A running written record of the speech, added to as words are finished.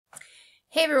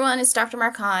Hey everyone, it's Dr.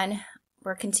 Marcon.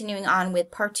 We're continuing on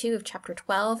with part 2 of chapter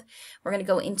 12. We're going to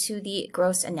go into the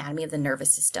gross anatomy of the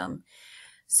nervous system.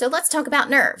 So let's talk about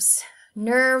nerves.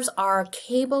 Nerves are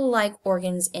cable-like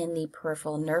organs in the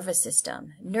peripheral nervous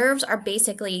system. Nerves are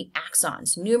basically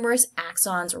axons, numerous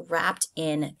axons wrapped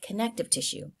in connective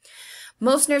tissue.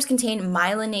 Most nerves contain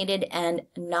myelinated and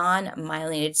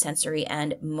non-myelinated sensory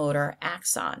and motor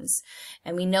axons.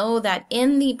 And we know that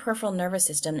in the peripheral nervous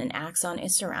system, an axon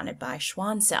is surrounded by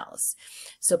Schwann cells.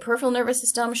 So peripheral nervous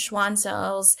system, Schwann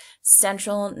cells,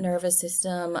 central nervous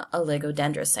system,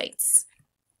 oligodendrocytes.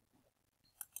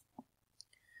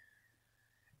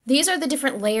 These are the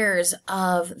different layers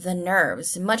of the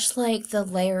nerves, much like the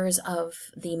layers of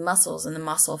the muscles and the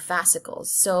muscle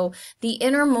fascicles. So the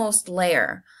innermost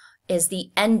layer is the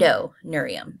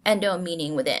endoneurium, endo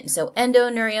meaning within. So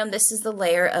endoneurium, this is the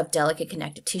layer of delicate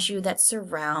connective tissue that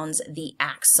surrounds the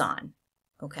axon,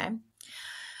 okay?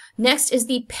 Next is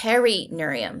the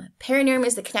perineurium. Perineurium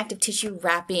is the connective tissue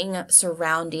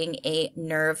surrounding a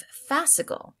nerve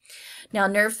fascicle. Now,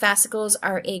 nerve fascicles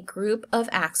are a group of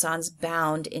axons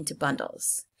bound into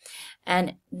bundles.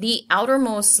 And the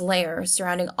outermost layer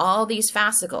surrounding all these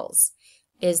fascicles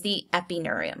is the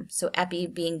epineurium. So epi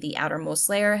being the outermost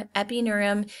layer,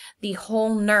 epineurium, the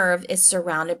whole nerve is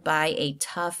surrounded by a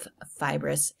tough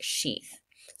fibrous sheath.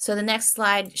 So the next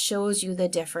slide shows you the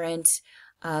different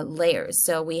layers.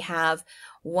 So we have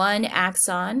one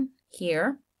axon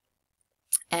here,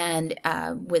 and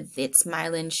with its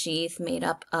myelin sheath made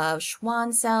up of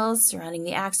Schwann cells surrounding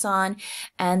the axon,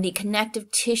 and the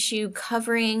connective tissue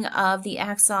covering of the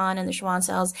axon and the Schwann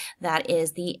cells, that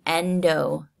is the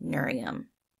endoneurium.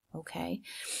 Okay,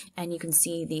 and you can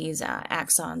see these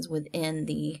axons within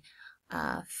the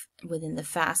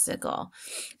fascicle.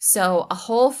 So a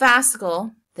whole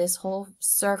fascicle, this whole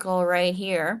circle right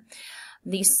here,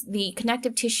 the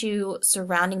connective tissue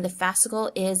surrounding the fascicle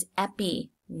is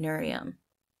epineurium.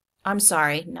 I'm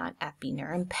sorry, not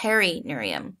epineurium,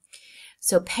 perineurium.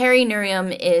 So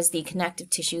perineurium is the connective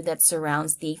tissue that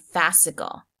surrounds the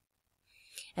fascicle.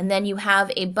 And then you have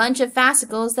a bunch of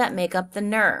fascicles that make up the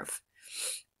nerve.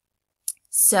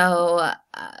 So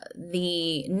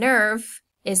the nerve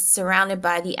is surrounded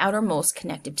by the outermost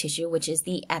connective tissue, which is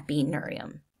the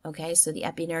epineurium. Okay, so the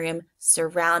epineurium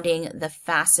surrounding the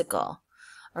fascicle,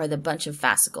 or the bunch of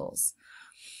fascicles.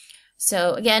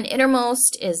 So again,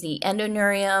 innermost is the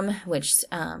endoneurium, which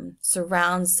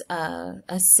surrounds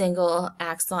a single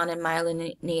axon and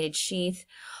myelinated sheath,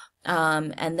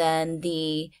 and then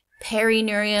the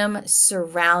perineurium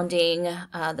surrounding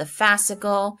the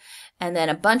fascicle, and then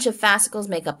a bunch of fascicles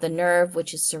make up the nerve,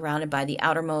 which is surrounded by the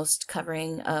outermost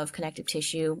covering of connective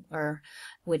tissue, or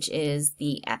which is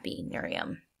the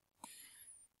epineurium.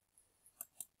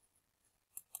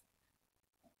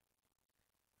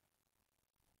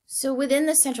 So within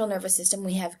the central nervous system,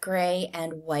 we have gray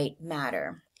and white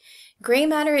matter. Gray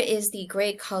matter is the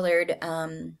gray colored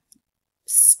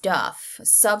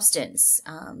substance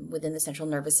within the central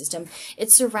nervous system.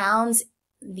 It surrounds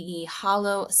the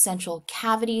hollow central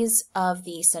cavities of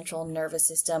the central nervous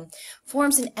system,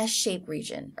 forms an S-shaped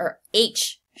region, or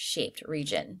H-shaped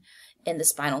region in the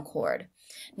spinal cord.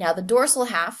 Now, the dorsal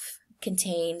half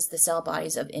contains the cell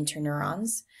bodies of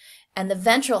interneurons, and the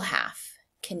ventral half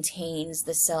contains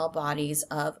the cell bodies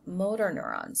of motor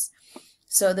neurons.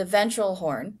 So the ventral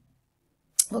horn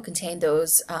will contain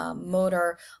those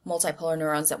motor multipolar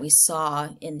neurons that we saw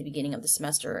in the beginning of the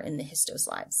semester in the histo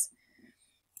slides.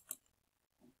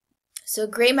 So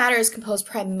gray matter is composed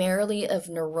primarily of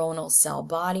neuronal cell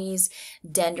bodies,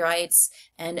 dendrites,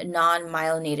 and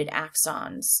non-myelinated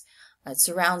axons. It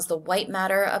surrounds the white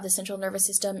matter of the central nervous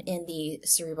system in the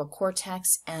cerebral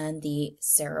cortex and the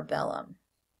cerebellum.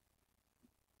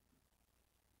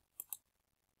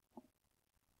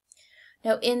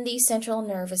 Now, in the central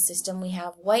nervous system, we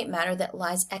have white matter that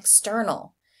lies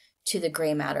external to the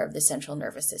gray matter of the central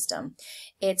nervous system.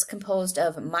 It's composed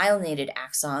of myelinated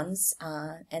axons,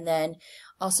 and then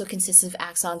also consists of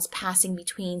axons passing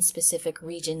between specific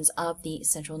regions of the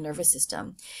central nervous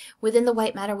system. Within the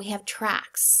white matter, we have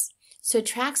tracts. So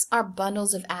tracts are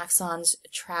bundles of axons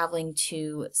traveling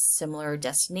to similar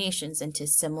destinations and to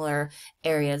similar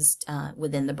areas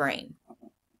within the brain.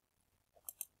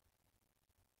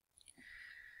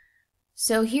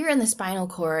 So here in the spinal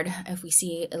cord, if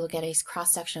we look at a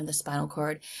cross-section of the spinal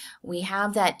cord, we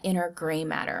have that inner gray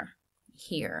matter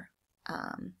here.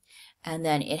 And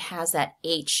then it has that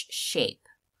H shape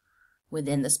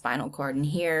within the spinal cord. And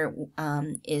here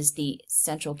is the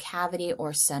central cavity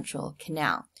or central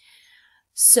canal.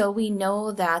 So we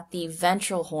know that the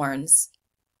ventral horns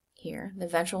here, the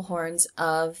ventral horns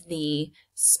of the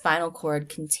spinal cord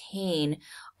contain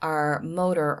our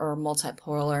motor or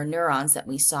multipolar neurons that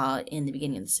we saw in the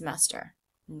beginning of the semester.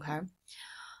 Okay.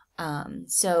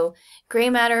 So gray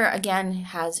matter, again,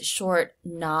 has short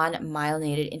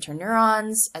non-myelinated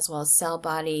interneurons, as well as cell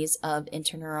bodies of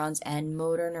interneurons and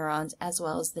motor neurons, as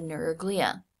well as the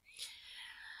neuroglia.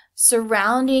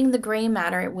 Surrounding the gray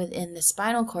matter within the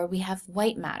spinal cord, we have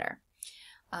white matter.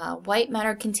 White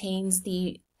matter contains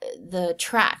the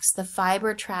tracks, the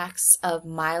fiber tracks of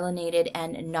myelinated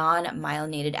and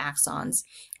non-myelinated axons,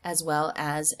 as well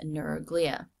as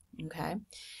neuroglia. Okay.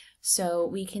 So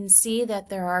we can see that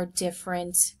there are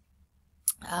different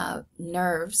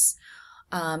nerves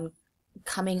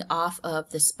coming off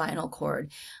of the spinal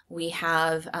cord. We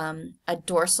have a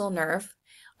dorsal nerve.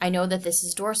 I know that this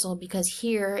is dorsal because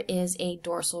here is a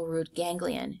dorsal root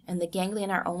ganglion, and the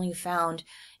ganglion are only found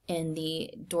in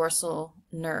the dorsal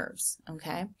nerves,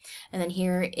 okay? And then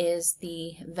here is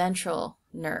the ventral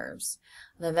nerves.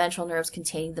 The ventral nerves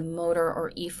contain the motor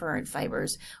or efferent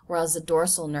fibers, whereas the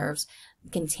dorsal nerves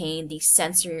contain the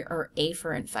sensory or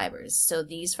afferent fibers. So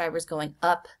these fibers going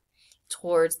up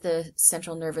towards the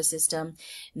central nervous system,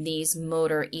 these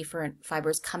motor efferent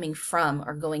fibers coming from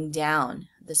or going down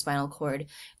the spinal cord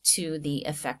to the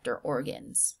effector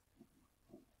organs.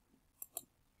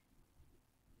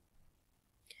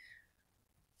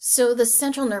 So the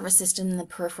central nervous system and the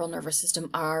peripheral nervous system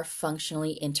are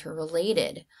functionally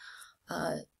interrelated.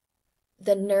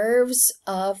 The nerves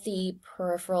of the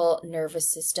peripheral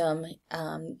nervous system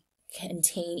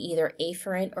contain either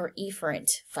afferent or efferent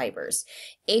fibers.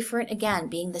 Afferent, again,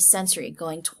 being the sensory,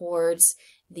 going towards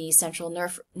the central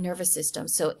nervous system.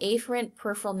 So afferent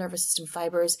peripheral nervous system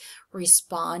fibers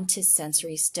respond to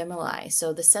sensory stimuli.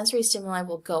 So the sensory stimuli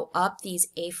will go up these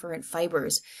afferent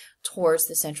fibers towards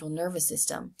the central nervous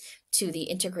system to the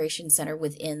integration center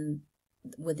within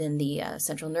the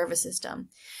central nervous system.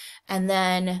 And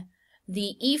then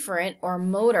the efferent or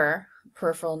motor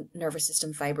peripheral nervous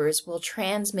system fibers will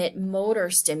transmit motor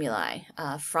stimuli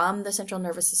from the central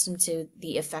nervous system to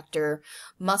the effector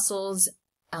muscles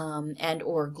and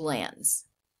or glands.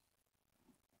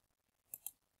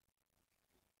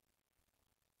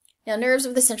 Now, nerves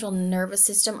of the central nervous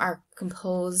system are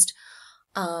composed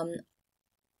of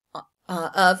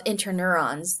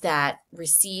interneurons that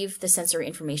receive the sensory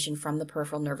information from the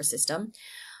peripheral nervous system.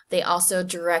 They also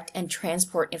direct and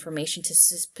transport information to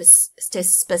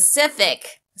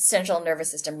specific central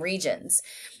nervous system regions.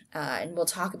 And we'll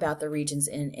talk about the regions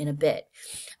in a bit.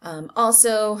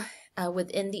 Also,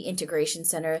 within the integration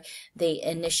center, they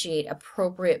initiate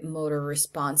appropriate motor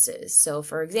responses. So,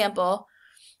 for example,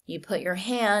 you put your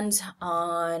hand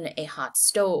on a hot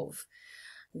stove.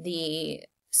 The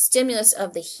stimulus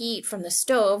of the heat from the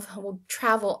stove will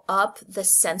travel up the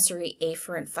sensory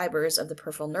afferent fibers of the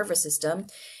peripheral nervous system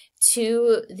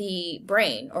to the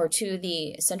brain or to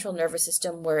the central nervous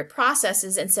system, where it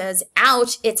processes and says,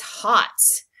 ouch, it's hot.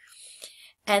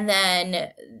 And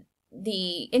then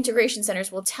the integration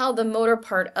centers will tell the motor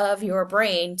part of your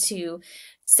brain to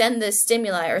send the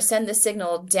stimuli or send the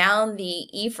signal down the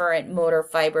efferent motor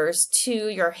fibers to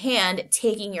your hand,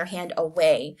 taking your hand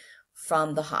away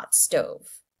from the hot stove.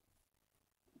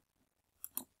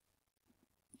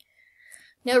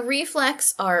 Now,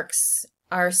 reflex arcs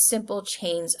are simple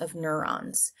chains of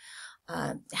neurons.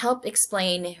 Help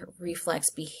explain reflex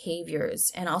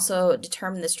behaviors and also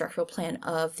determine the structural plan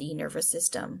of the nervous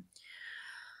system.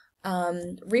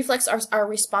 Reflex arcs are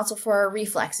responsible for our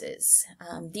reflexes.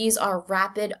 These are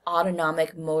rapid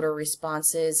autonomic motor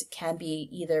responses, can be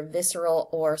either visceral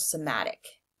or somatic.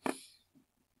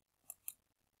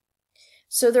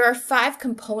 So there are 5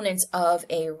 components of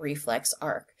a reflex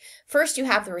arc. First, you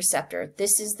have the receptor.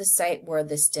 This is the site where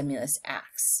the stimulus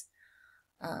acts.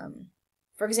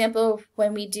 For example,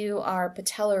 when we do our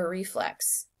patellar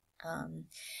reflex,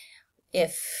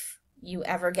 if you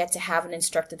ever get to have an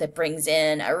instructor that brings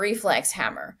in a reflex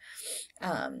hammer,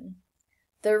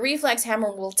 the reflex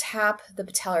hammer will tap the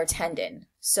patellar tendon.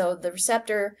 So the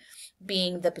receptor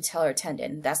being the patellar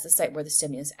tendon, that's the site where the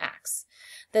stimulus acts.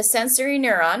 The sensory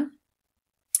neuron,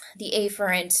 the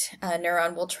afferent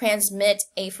neuron, will transmit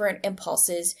afferent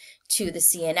impulses to the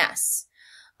CNS.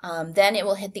 Then it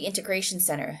will hit the integration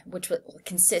center, which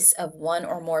consists of 1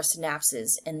 or more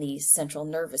synapses in the central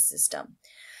nervous system.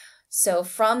 So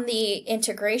from the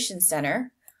integration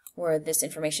center, where this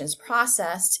information is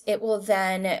processed, it will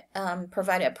then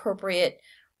provide appropriate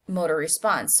motor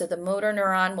response. So the motor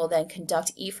neuron will then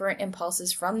conduct efferent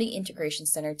impulses from the integration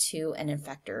center to an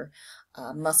effector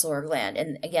muscle or gland.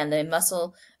 And again,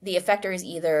 the effector is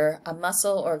either a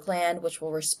muscle or gland, which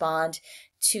will respond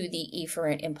to the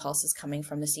efferent impulses coming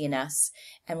from the CNS,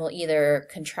 and will either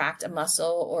contract a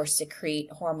muscle or secrete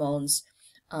hormones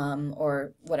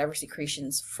or whatever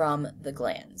secretions from the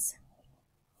glands.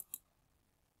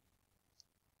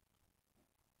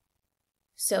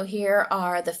 So here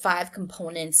are the 5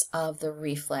 components of the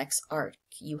reflex arc.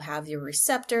 You have your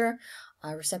receptor.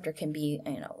 A receptor can be,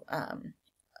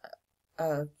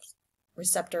 a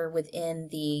receptor within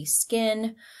the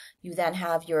skin. You then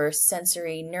have your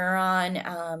sensory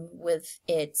neuron with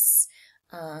its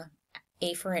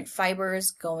afferent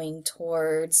fibers going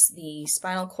towards the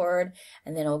spinal cord,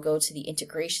 and then it'll go to the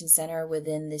integration center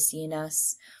within the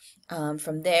CNS.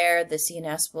 From there, the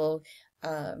CNS will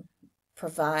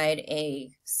provide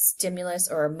a stimulus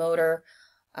or a motor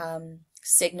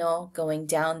signal going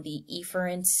down the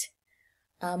efferent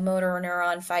motor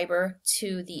neuron fiber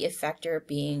to the effector,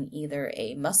 being either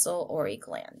a muscle or a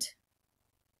gland.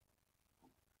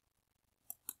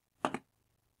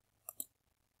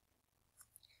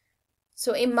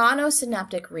 So a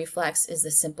monosynaptic reflex is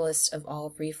the simplest of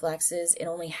all reflexes. It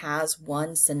only has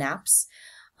one synapse.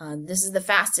 This is the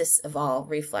fastest of all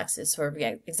reflexes. For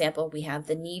example, we have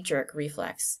the knee jerk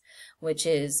reflex, which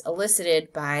is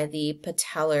elicited by the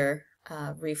patellar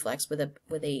reflex with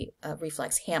a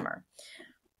reflex hammer.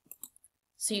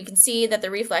 So you can see that the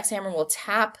reflex hammer will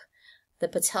tap the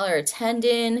patellar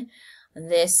tendon.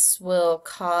 This will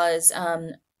cause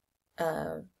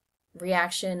a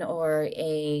reaction or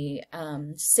a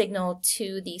signal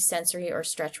to the sensory or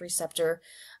stretch receptor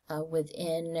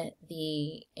within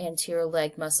the anterior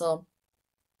leg muscle.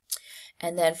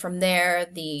 And then from there,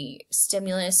 the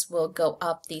stimulus will go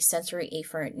up the sensory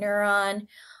afferent neuron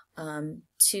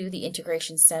to the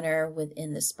integration center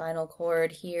within the spinal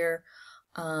cord here.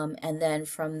 And then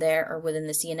from there, or within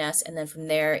the CNS, and then from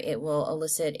there it will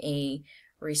elicit a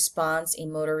response, a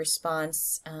motor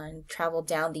response, and travel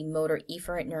down the motor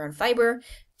efferent neuron fiber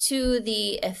to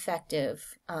the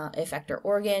effector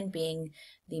organ, being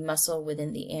the muscle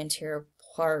within the anterior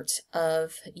part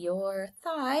of your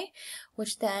thigh,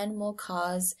 which then will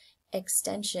cause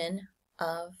extension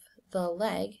of the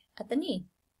leg at the knee.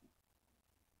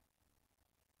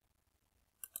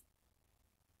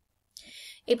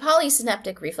 A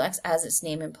polysynaptic reflex, as its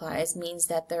name implies, means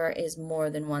that there is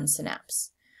more than one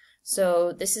synapse.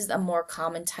 So this is a more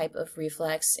common type of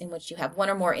reflex in which you have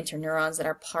one or more interneurons that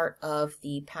are part of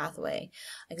the pathway.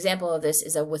 An example of this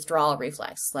is a withdrawal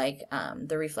reflex, like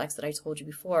the reflex that I told you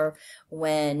before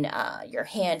when your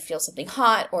hand feels something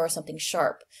hot or something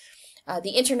sharp.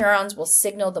 The interneurons will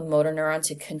signal the motor neuron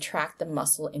to contract the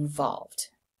muscle involved.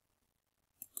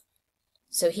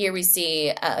 So here we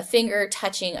see a finger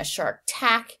touching a sharp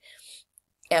tack,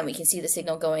 and we can see the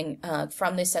signal going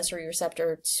from the sensory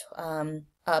receptor to,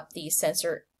 up the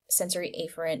sensory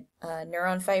afferent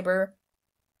neuron fiber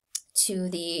to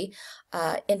the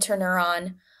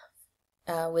interneuron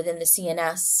within the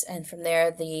CNS, and from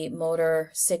there the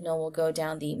motor signal will go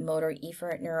down the motor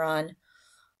efferent neuron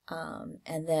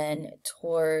and then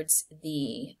towards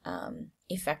the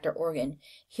effector organ.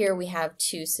 Here we have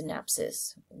 2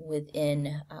 synapses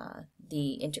within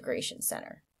the integration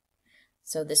center.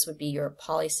 So this would be your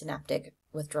polysynaptic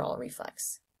withdrawal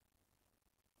reflex.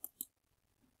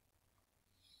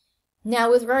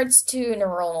 Now, with regards to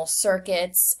neuronal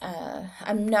circuits,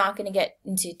 I'm not going to get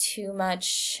into too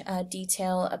much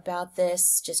detail about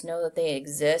this. Just know that they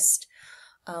exist.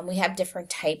 We have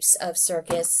different types of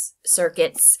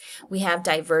circuits. We have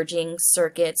diverging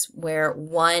circuits where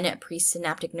one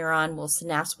presynaptic neuron will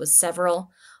synapse with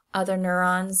several other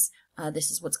neurons.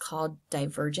 This is what's called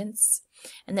divergence.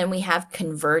 And then we have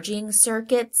converging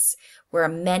circuits where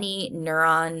many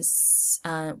neurons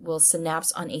will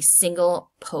synapse on a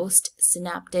single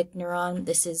postsynaptic neuron.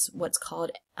 This is what's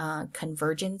called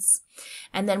convergence.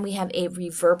 And then we have a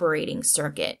reverberating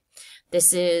circuit.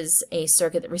 This is a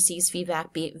circuit that receives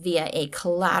feedback via a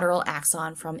collateral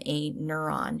axon from a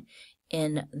neuron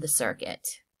in the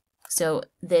circuit. So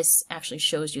this actually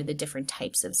shows you the different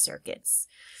types of circuits.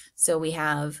 So we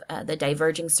have the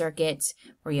diverging circuit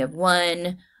where you have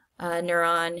one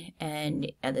neuron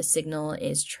and the signal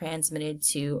is transmitted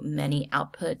to many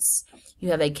outputs.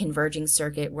 You have a converging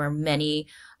circuit where many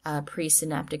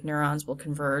presynaptic neurons will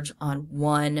converge on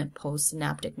one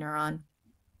postsynaptic neuron.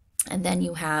 And then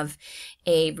you have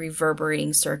a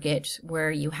reverberating circuit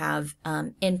where you have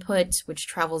input which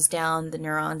travels down the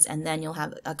neurons, and then you'll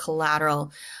have a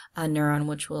collateral neuron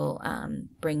which will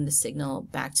bring the signal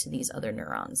back to these other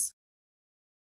neurons.